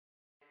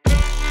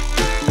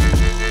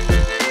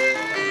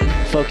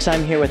Folks,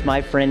 I'm here with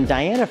my friend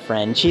Diana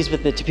Friend. She's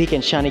with the Topeka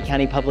and Shawnee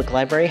County Public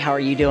Library. How are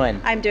you doing?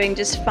 I'm doing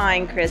just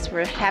fine, Chris.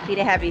 We're happy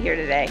to have you here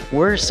today.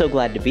 We're so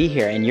glad to be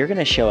here, and you're going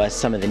to show us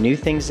some of the new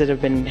things that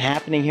have been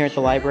happening here at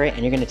the library, and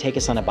you're going to take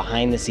us on a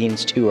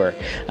behind-the-scenes tour.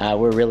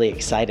 We're really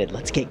excited.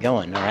 Let's get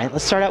going, all right?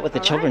 Let's start out with the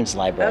children's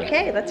library.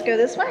 Okay, let's go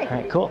this way. All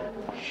right, cool.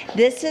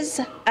 This is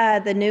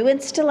the new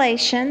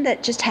installation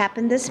that just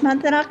happened this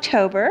month in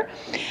October,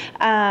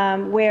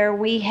 where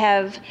we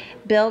have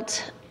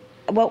built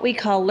what we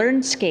call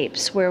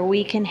Learnscapes, where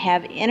we can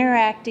have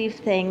interactive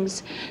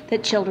things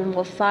that children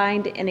will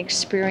find and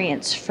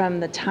experience from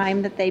the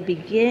time that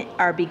they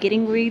are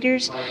beginning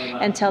readers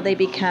until they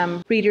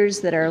become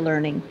readers that are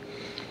learning.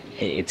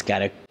 It's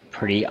got a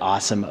pretty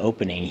awesome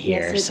opening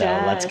here, yes, so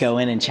does. Let's go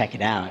in and check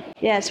it out.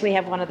 Yes, we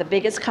have one of the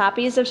biggest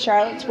copies of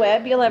Charlotte's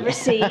Web you'll ever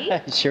see.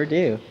 Sure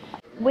do.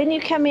 When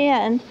you come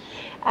in,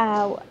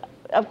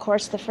 of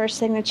course, the first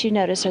thing that you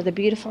notice are the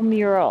beautiful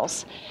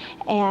murals,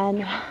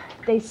 and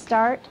they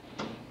start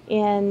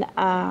in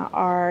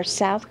our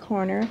south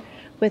corner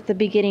with the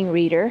beginning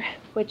reader,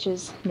 which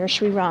is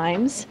nursery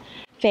rhymes,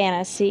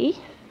 fantasy,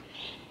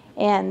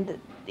 and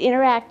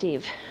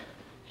interactive.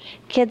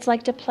 Kids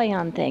like to play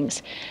on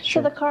things.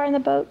 Sure. So the car and the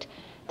boat,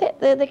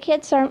 the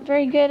kids aren't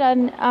very good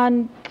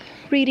on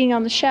reading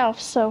on the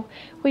shelf, so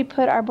we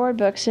put our board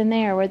books in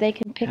there where they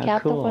can pick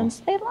out the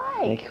ones they like.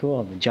 Very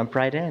cool. Jump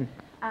right in.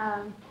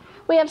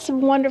 We have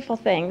some wonderful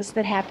things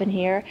that happen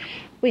here.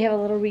 We have a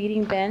little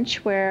reading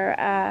bench where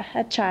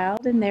a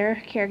child and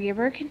their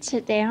caregiver can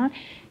sit down,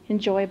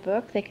 enjoy a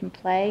book, they can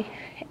play.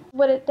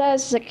 What it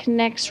does is it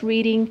connects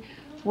reading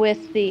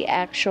with the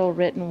actual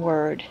written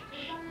word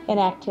and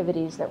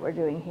activities that we're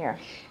doing here.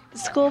 The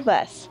school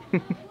bus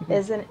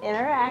is an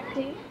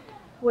interactive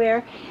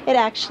where it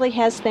actually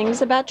has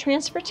things about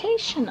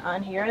transportation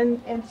on here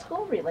and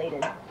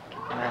school-related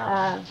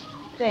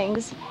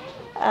things.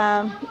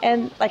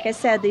 And like I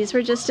said, these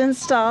were just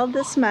installed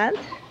this month,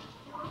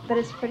 but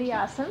it's pretty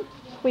awesome.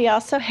 We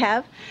also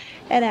have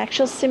an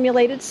actual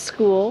simulated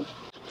school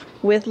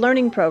with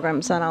learning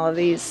programs on all of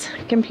these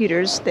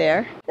computers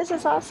there. This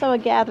is also a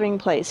gathering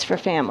place for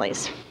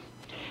families.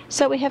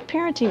 So we have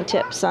parenting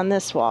tips on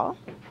this wall.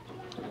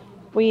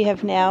 We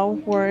have now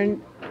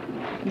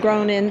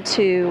grown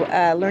into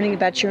learning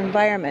about your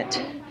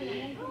environment.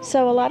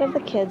 So a lot of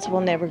the kids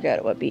will never go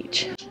to a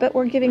beach, but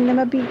we're giving them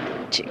a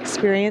beach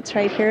experience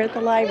right here at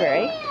the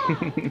library.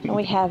 And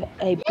we have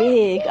a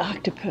big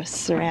octopus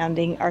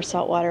surrounding our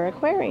saltwater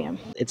aquarium.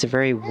 It's a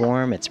very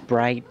warm, it's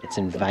bright, it's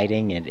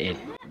inviting, it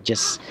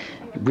just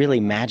really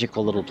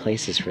magical little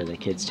places for the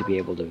kids to be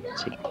able to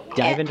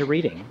dive into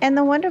reading. And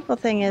the wonderful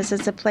thing is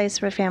it's a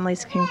place where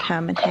families can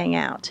come and hang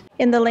out.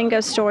 In the Lingo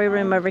Story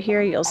Room over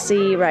here, you'll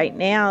see right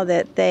now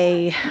that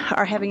they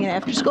are having an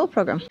after-school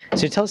program.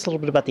 So tell us a little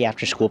bit about the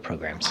after-school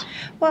programs.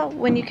 Well,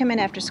 when you come in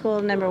after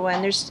school, number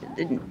one,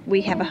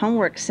 we have a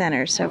homework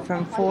center. So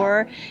from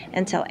 4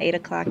 until 8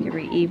 o'clock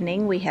every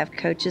evening, we have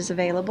coaches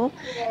available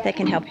that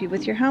can help you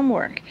with your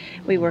homework.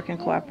 We work in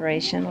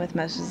cooperation with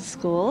most of the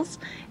schools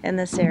in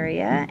this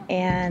area,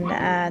 and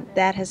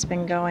that has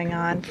been going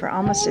on for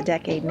almost a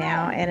decade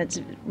now, and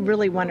it's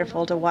really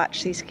wonderful to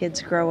watch these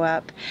kids grow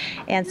up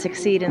and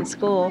succeed in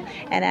school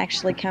and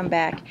actually come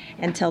back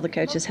and tell the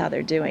coaches how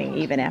they're doing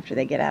even after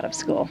they get out of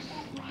school.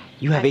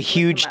 You have a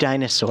huge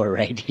dinosaur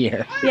right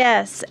here.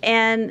 Yes,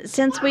 and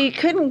since we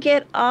couldn't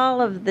get all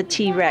of the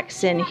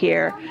T-Rex in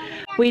here,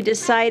 we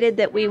decided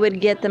that we would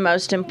get the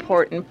most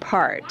important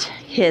part,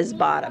 his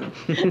bottom.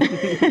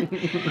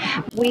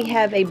 We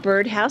have a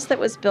birdhouse that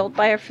was built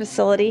by our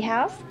facility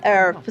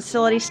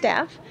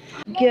staff.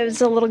 Gives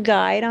a little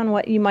guide on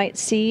what you might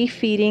see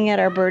feeding at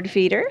our bird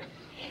feeder.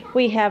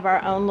 We have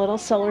our own little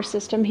solar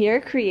system here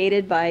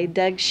created by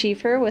Doug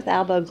Schieffer with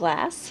Albo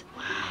Glass.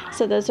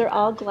 So those are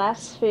all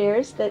glass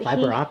spheres that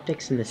Fiber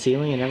optics in the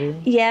ceiling and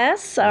everything?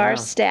 Yes, our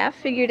staff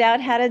figured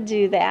out how to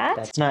do that.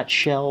 That's not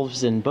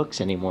shelves and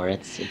books anymore.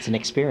 It's an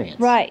experience.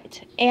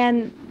 Right,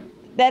 and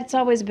that's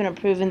always been a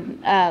proven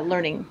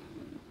learning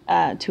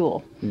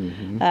tool,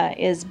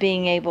 is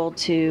being able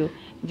to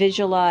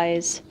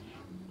visualize.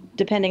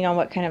 Depending on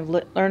what kind of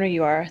learner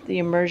you are, the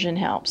immersion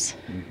helps.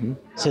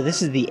 So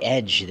this is the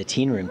Edge, the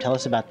teen room. Tell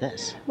us about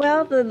this.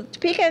 Well, the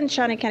Topeka and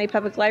Shawnee County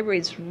Public Library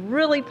is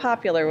really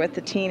popular with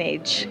the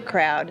teenage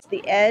crowd.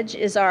 The Edge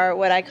is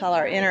what I call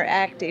our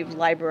interactive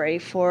library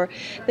for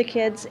the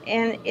kids,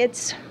 and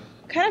it's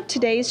kind of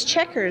today's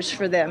checkers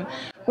for them.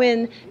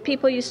 When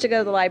people used to go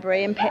to the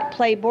library and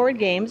play board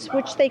games,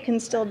 which they can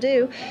still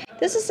do,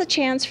 this is a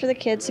chance for the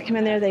kids to come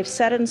in there. They've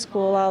sat in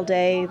school all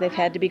day, they've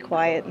had to be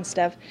quiet and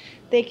stuff.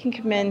 They can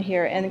come in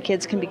here and the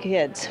kids can be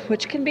kids,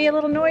 which can be a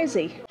little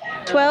noisy.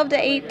 12 to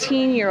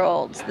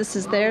 18-year-olds, this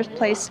is their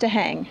place to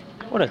hang.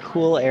 What a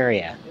cool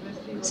area.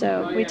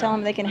 So we tell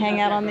them they can hang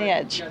out on the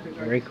edge.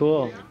 Very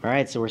cool. All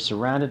right, so we're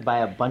surrounded by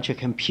a bunch of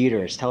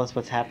computers. Tell us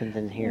what's happened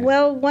in here.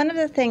 Well, one of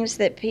the things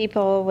that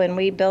people, when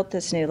we built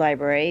this new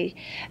library,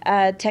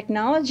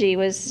 technology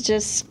was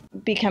just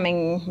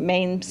becoming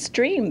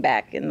mainstream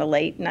back in the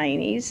late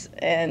 90s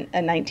and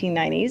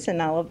 1990s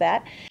and all of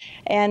that.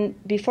 And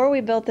before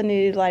we built the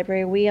new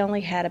library, we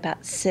only had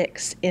about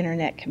 6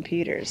 internet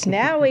computers.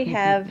 Now we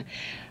have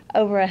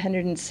over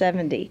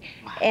 170.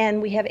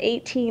 And we have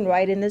 18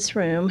 right in this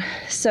room.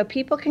 So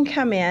people can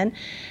come in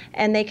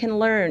and they can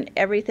learn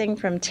everything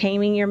from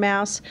taming your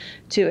mouse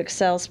to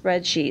Excel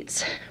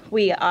spreadsheets.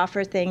 We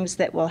offer things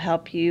that will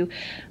help you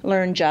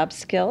learn job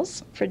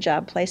skills for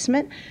job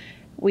placement.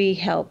 We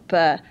help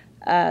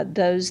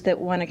those that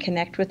want to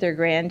connect with their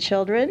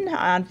grandchildren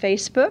on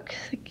Facebook,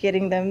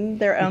 getting them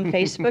their own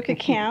Facebook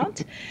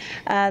account.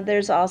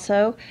 There's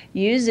also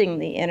using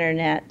the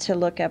internet to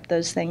look up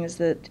those things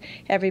that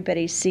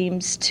everybody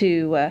seems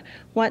to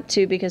want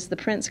to, because the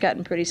print's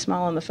gotten pretty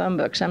small in the phone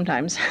book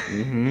sometimes.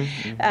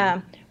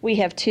 We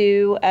have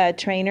 2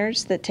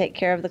 trainers that take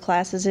care of the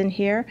classes in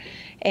here,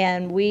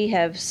 and we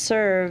have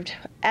served,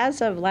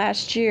 as of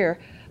last year,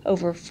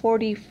 over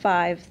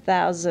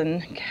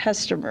 45,000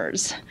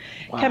 customers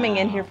coming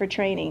in here for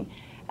training.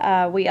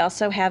 We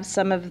also have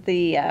some of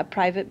the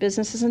private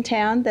businesses in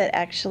town that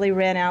actually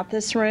rent out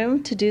this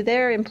room to do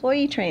their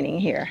employee training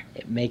here.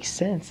 It makes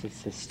sense.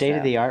 It's a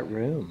state-of-the-art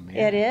room.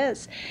 Yeah. It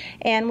is.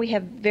 And we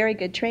have very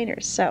good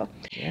trainers. So,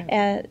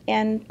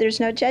 and there's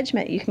no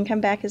judgment. You can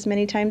come back as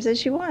many times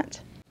as you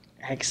want.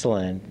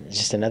 Excellent. It's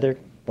just another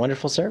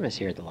wonderful service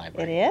here at the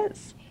library. It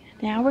is.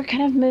 Now we're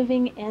kind of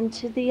moving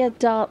into the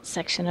adult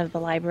section of the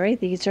library.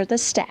 These are the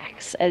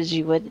stacks, as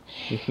you would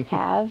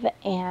have,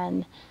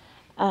 and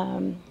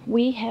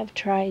we have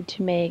tried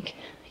to make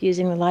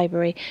using the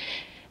library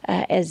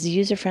as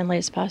user-friendly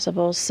as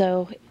possible.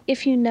 So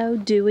if you know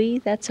Dewey,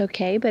 that's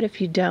okay, but if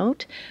you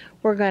don't,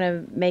 we're going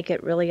to make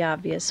it really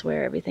obvious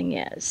where everything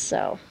is.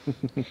 So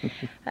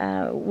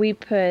we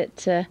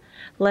put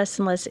less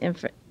and less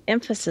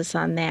emphasis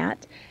on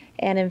that.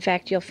 And in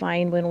fact, you'll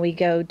find when we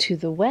go to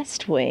the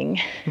West Wing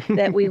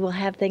that we will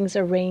have things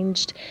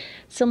arranged,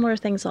 similar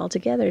things all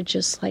together,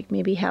 just like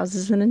maybe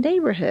houses in a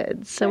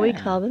neighborhood. So we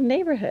call them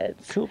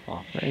neighborhoods. Cool.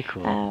 Very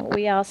cool.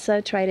 We also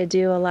try to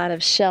do a lot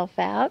of shelf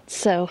out,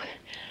 so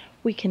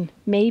we can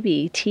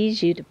maybe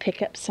tease you to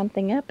pick up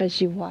something up as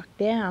you walk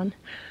down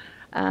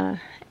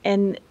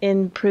and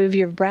improve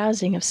your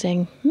browsing of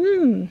saying,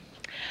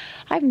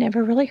 I've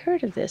never really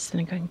heard of this. And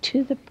I'm going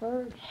to the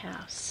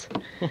birdhouse.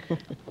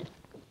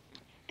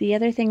 The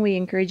other thing we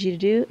encourage you to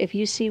do, if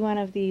you see one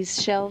of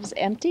these shelves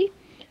empty,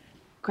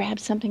 grab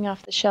something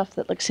off the shelf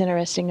that looks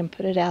interesting and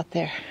put it out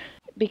there.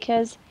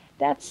 Because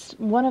that's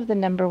one of the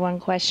number one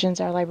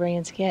questions our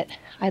librarians get.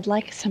 I'd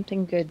like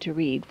something good to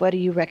read. What do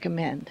you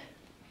recommend?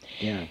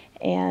 Yeah.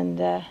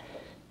 And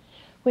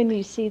when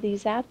you see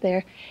these out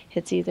there,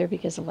 it's either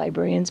because the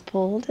librarians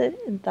pulled it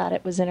and thought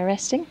it was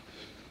interesting.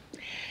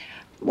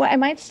 Well, I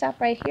might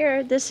stop right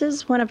here. This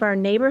is one of our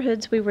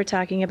neighborhoods we were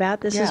talking about.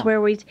 This is where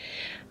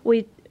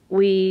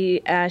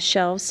we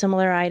shelve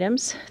similar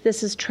items.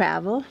 This is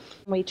travel.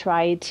 We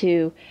try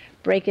to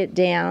break it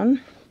down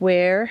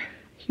where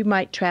you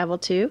might travel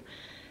to.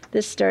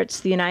 This starts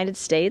the United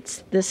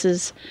States. This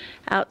is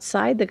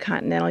outside the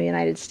continental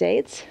United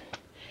States.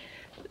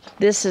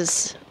 This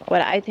is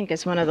what I think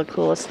is one of the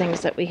coolest things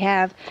that we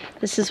have.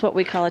 This is what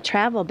we call a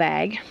travel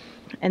bag.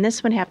 And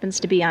this one happens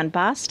to be on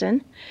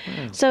Boston.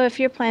 So if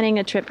you're planning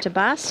a trip to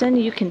Boston,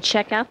 you can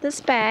check out this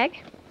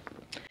bag.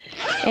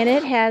 And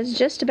it has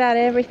just about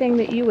everything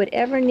that you would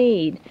ever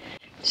need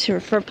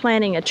for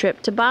planning a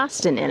trip to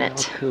Boston in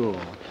it. Oh, cool.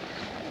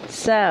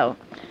 So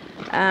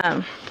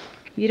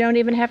you don't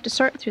even have to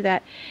sort through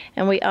that.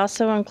 And we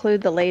also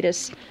include the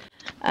latest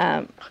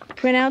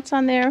printouts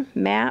on there,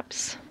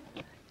 maps,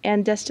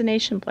 and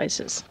destination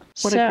places.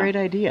 What a great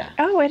idea.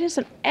 Oh, it is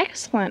an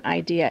excellent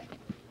idea.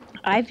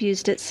 I've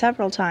used it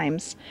several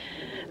times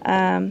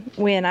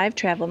when I've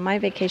traveled my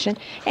vacation.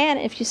 And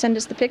if you send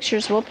us the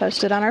pictures, we'll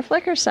post it on our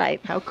Flickr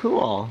site. How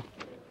cool.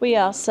 We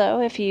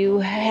also, if you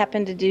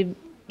happen to do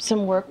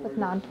some work with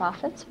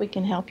nonprofits, we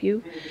can help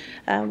you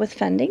with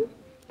funding.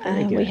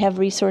 We have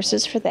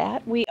resources for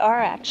that. We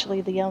are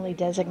actually the only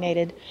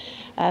designated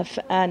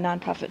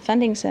nonprofit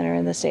funding center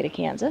in the state of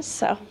Kansas.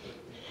 So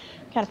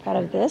kind of proud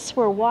of this.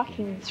 We're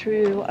walking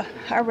through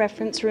our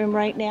reference room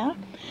right now.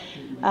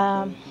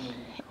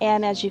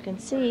 And as you can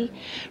see,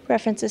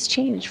 references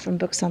change from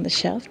books on the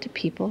shelf to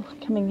people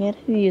coming in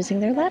and using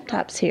their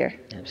laptops here.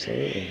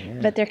 Absolutely. Yeah.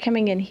 But they're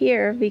coming in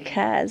here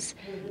because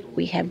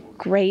we have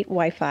great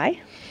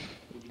Wi-Fi.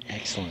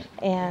 Excellent.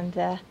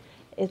 And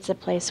it's a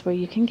place where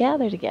you can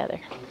gather together.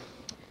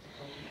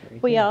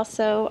 We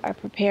also are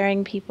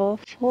preparing people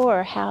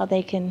for how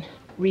they can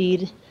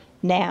read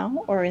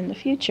now or in the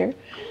future.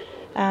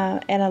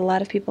 And a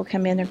lot of people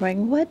come in, they're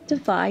going, what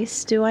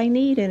device do I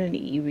need in an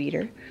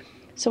e-reader?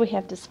 So we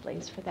have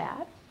displays for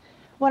that.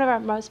 One of our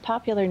most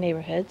popular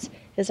neighborhoods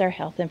is our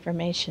health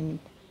information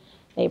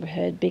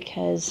neighborhood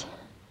because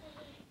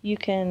you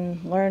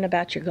can learn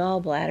about your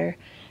gallbladder,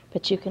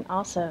 but you can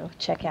also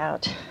check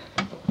out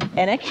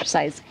an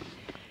exercise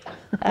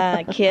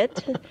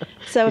kit.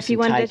 So if you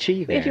wanted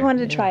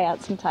to try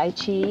out some Tai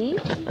Chi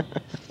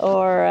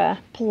or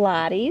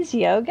Pilates,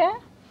 yoga,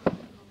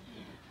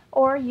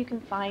 or you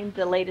can find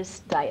the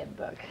latest diet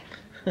book.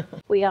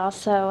 We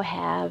also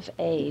have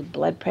a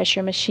blood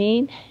pressure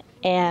machine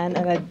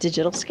and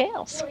digital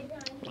scales.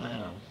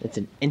 Wow. It's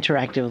an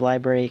interactive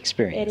library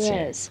experience. It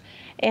is.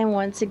 And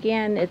once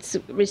again, it's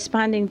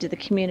responding to the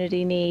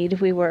community need.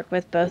 We work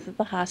with both of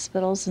the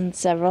hospitals and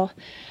several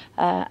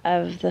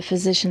of the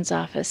physician's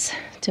office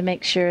to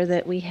make sure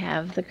that we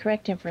have the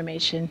correct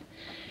information.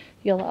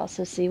 You'll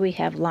also see we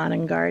have lawn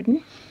and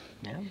garden.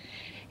 Yeah.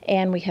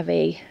 And we have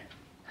a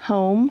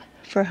home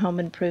for home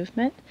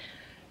improvement,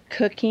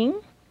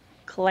 cooking,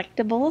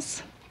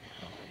 collectibles,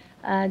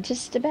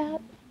 just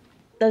about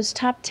those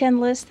top 10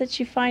 lists that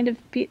you find of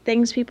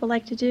things people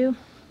like to do.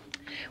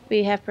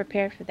 We have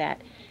prepared for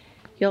that.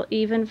 You'll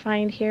even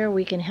find here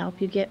we can help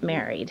you get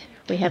married.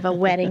 We have a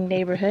wedding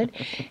neighborhood.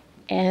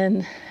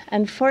 And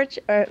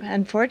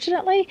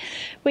unfortunately,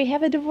 we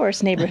have a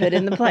divorce neighborhood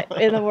in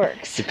the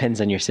works.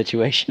 Depends on your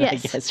situation, yes.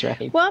 I guess,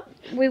 right? Well,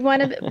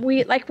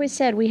 like we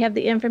said, we have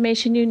the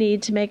information you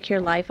need to make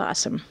your life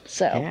awesome.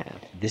 So yeah,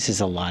 this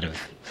is a lot of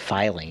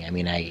filing. I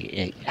mean,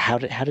 how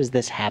does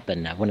this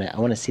happen? I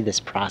want to see this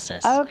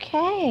process.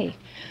 Okay.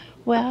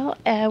 Well,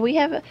 we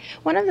have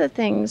one of the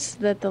things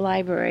that the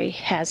library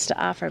has to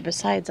offer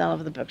besides all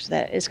of the books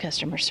that is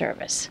customer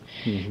service.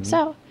 Mm-hmm.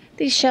 So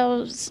these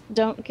shelves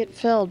don't get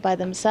filled by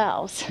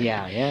themselves.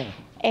 Yeah.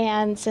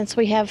 And since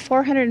we have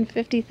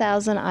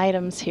 450,000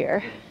 items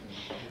here,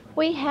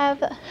 we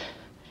have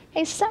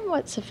a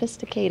somewhat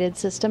sophisticated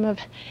system of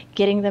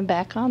getting them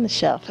back on the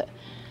shelf.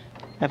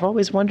 I've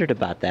always wondered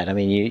about that. I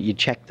mean, you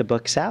check the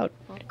books out.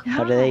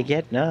 How do they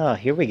get? No,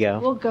 here we go.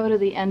 We'll go to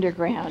the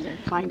underground and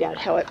find out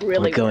how it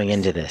really We're going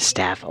works. into the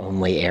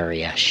staff-only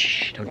area.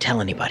 Shh, don't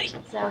tell anybody.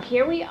 So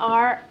here we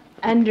are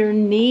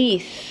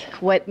underneath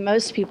what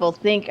most people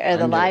think are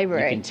the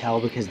library. You can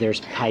tell because there's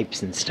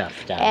pipes and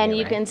stuff down there, and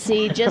you can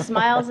see just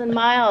miles and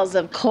miles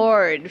of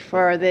cord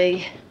for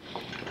the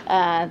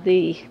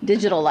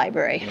digital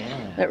library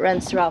that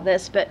runs through all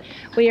this. But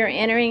we are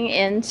entering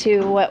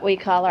into what we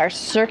call our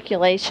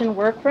circulation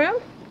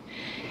workroom,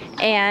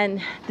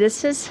 and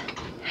this is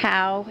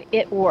how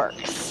it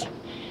works.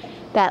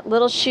 That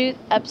little chute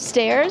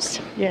upstairs.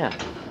 Yeah.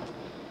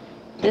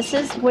 This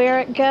is where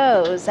it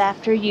goes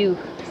after you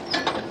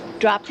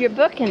drop your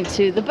book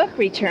into the book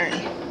return.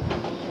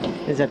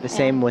 Is that the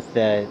same with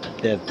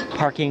the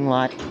parking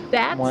lot?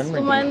 That's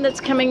the one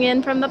that's coming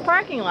in from the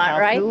parking lot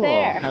right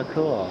there. How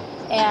cool.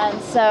 And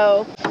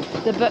so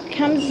the book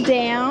comes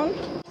down,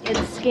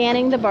 it's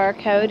scanning the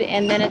barcode,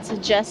 and then it's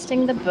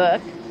adjusting the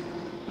book.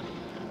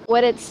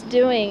 What it's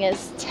doing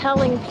is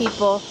telling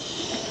people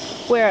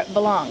where it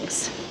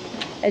belongs.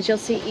 As you'll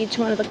see, each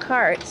one of the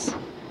carts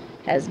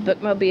has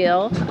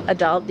bookmobile,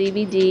 adult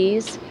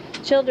DVDs,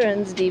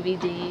 children's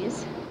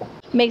DVDs.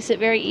 Makes it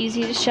very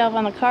easy to shelve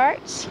on the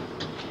carts,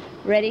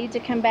 ready to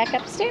come back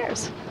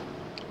upstairs.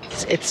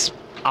 It's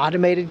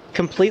automated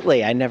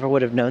completely. I never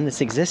would have known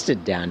this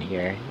existed down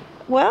here.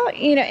 Well,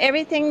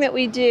 everything that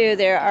we do,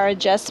 there are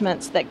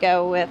adjustments that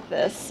go with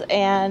this.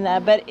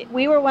 And but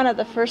we were one of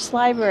the first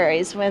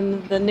libraries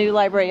when the new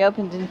library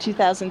opened in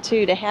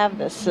 2002 to have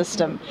this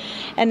system.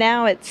 And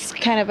now it's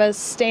kind of a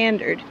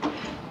standard.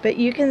 But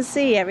you can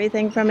see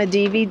everything from a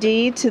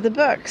DVD to the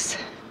books.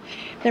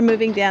 They're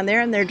moving down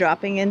there and they're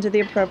dropping into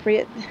the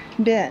appropriate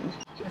bin.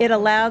 It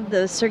allowed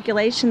the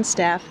circulation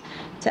staff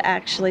to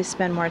actually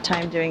spend more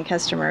time doing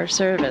customer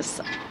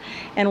service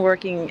and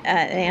working,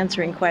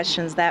 answering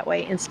questions that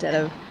way instead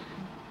of,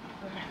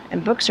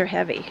 and books are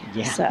heavy.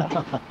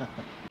 Yeah.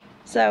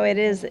 So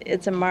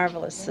it's a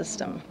marvelous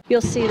system.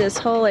 You'll see this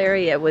whole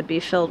area would be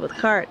filled with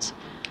carts,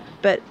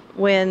 but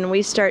when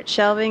we start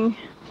shelving,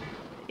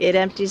 it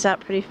empties out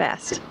pretty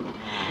fast.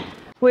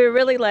 We're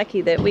really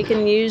lucky that we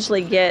can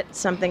usually get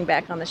something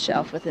back on the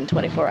shelf within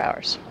 24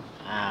 hours.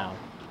 Wow.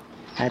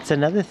 That's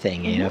another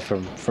thing,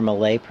 from a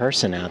lay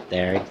person out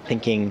there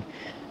thinking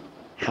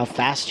how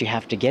fast you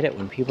have to get it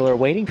when people are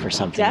waiting for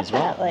something as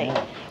well. Definitely.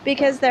 Yeah.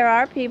 Because there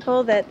are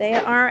people that they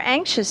are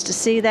anxious to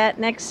see that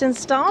next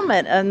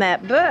installment on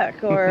that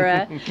book,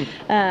 or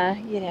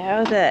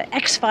the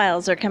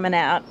X-Files are coming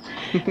out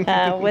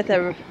with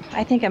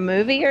I think a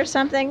movie or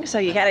something. So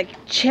you got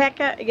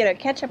to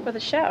catch up with the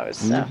shows.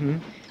 So. Mm-hmm.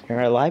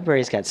 Our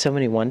library's got so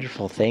many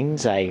wonderful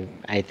things. I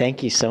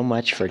thank you so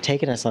much for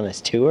taking us on this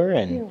tour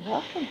You're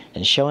welcome.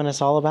 and showing us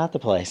all about the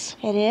place.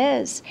 It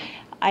is.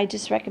 I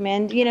just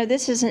recommend,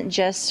 this isn't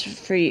just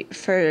for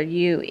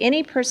you.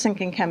 Any person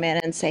can come in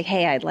and say,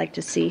 hey, I'd like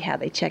to see how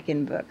they check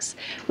in books.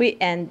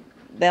 And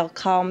they'll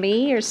call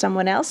me or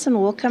someone else,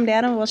 and we'll come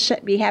down and we'll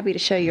be happy to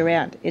show you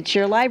around. It's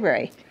your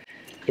library.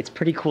 It's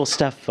pretty cool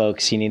stuff,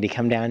 folks. You need to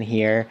come down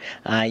here.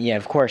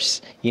 Of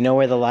course, you know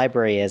where the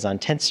library is on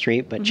 10th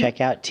Street, but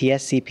check out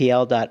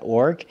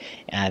tscpl.org.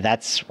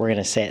 We're going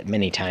to say it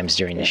many times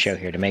during the show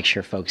here to make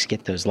sure folks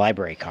get those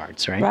library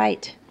cards, right?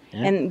 Right.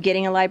 Yeah. And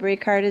getting a library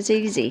card is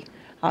easy.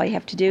 All you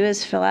have to do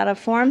is fill out a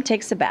form.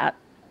 Takes about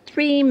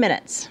 3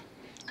 minutes.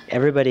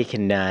 Everybody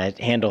can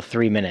handle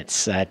 3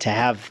 minutes to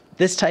have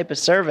this type of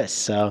service.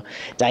 So,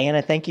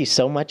 Diana, thank you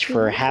so much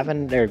for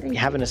having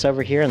us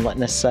over here and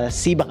letting us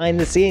see behind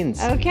the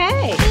scenes.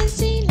 Okay.